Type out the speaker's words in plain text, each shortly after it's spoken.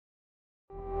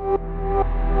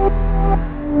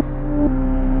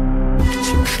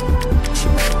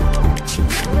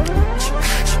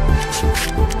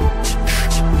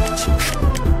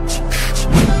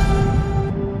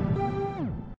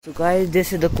Guys, this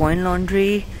is the coin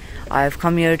laundry. I've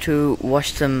come here to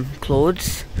wash some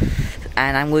clothes,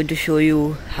 and I'm going to show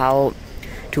you how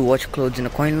to wash clothes in a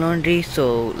coin laundry.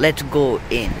 So let's go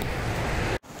in.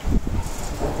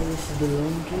 This is the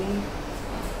laundry.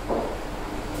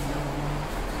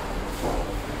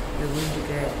 We're going to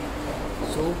get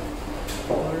soap,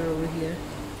 water over here.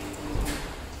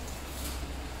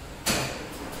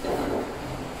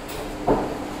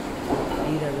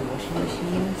 These are the washing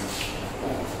machines.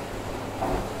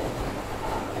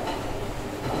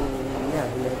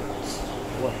 Let's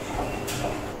wash.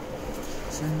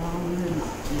 So now we're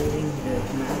laying the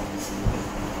mats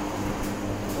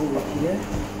over here,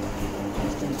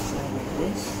 just inside like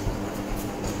this,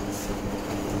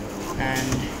 and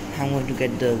I'm going to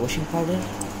get the washing powder.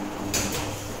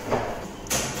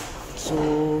 So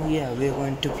yeah, we're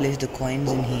going to place the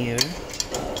coins in here.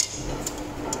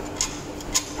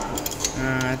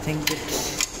 I think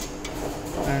it's,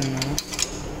 I don't know.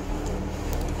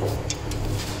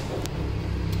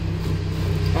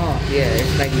 Oh yeah,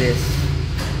 it's like this.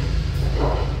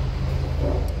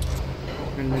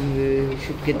 And then we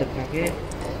should get the packet.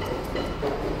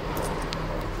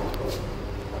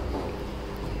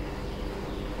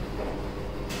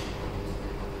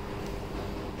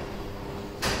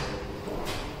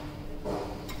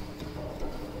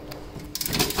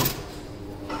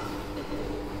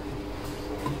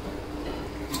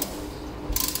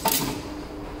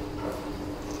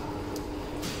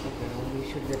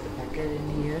 Should get the packet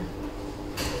in here,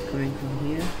 coming from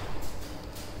here.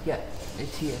 Yeah,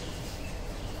 it's here.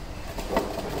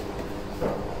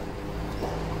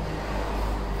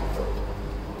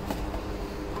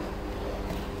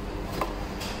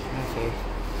 Okay,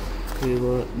 we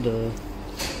got the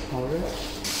powder.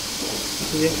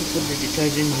 So we have to put the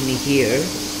detergent in here.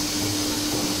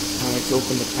 Now let's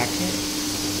open the packet.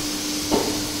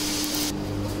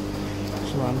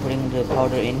 So I'm putting the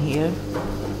powder in here.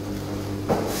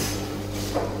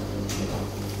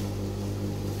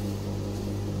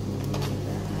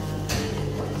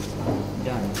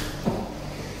 Done.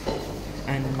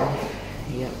 And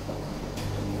yeah,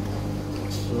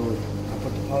 so I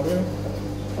put the powder.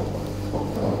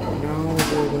 Now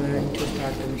we're going to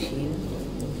start the machine.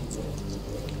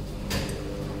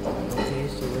 Okay,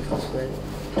 so let's select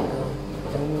the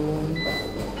normal one.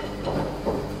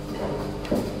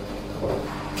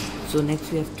 So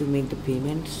next we have to make the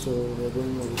payment, so we're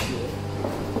going over here.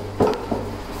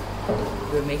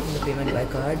 We're making the payment by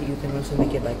card. You can also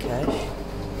make it by cash.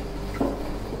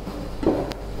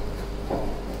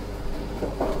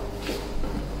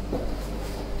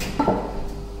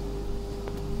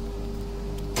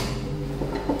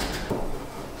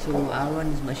 So our one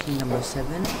is machine number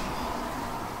 7.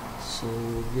 So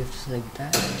we have to select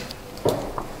that.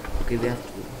 Okay, we have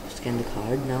to scan the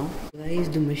card now. Guys,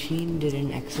 the machine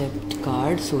didn't accept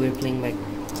card, so we're paying by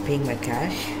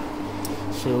cash.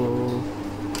 So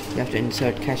you have to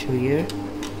insert cash over here.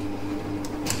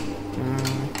 I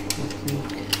think,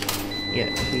 yeah,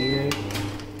 here.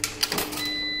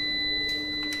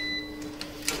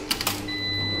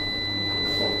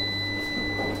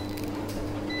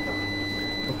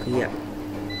 Okay, yeah.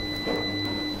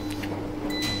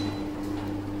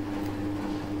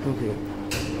 Okay.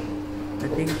 I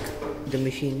think the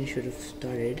machine should have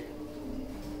started.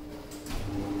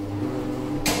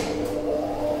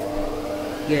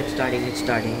 Yeah, it's starting.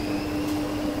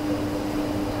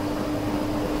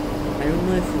 I don't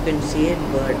know if you can see it,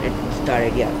 but it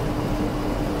started, yeah.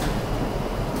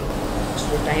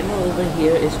 So timer over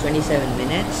here is 27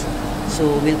 minutes.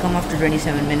 So we'll come after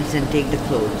 27 minutes and take the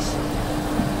clothes.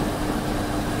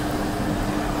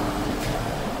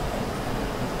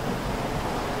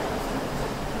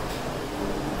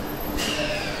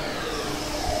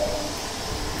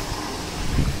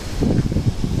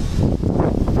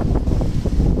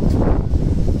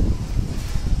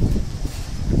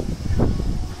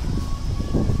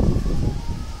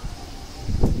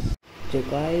 So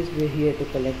guys, we're here to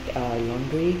collect our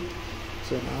laundry.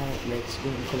 So now let's go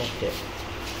and collect it.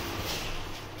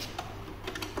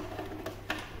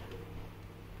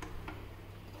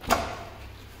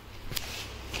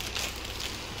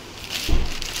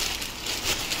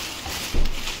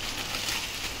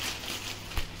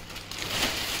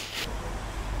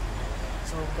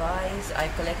 So guys, I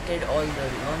collected all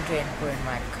the laundry and put in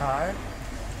my car,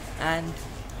 and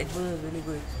it was a really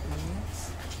good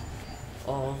experience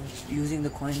of using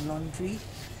the coin laundry.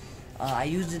 I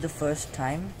used it the first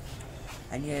time,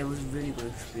 and yeah, it was a really good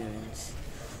experience.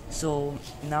 So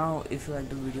now if you like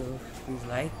the video, please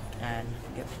like, and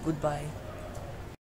yeah, goodbye.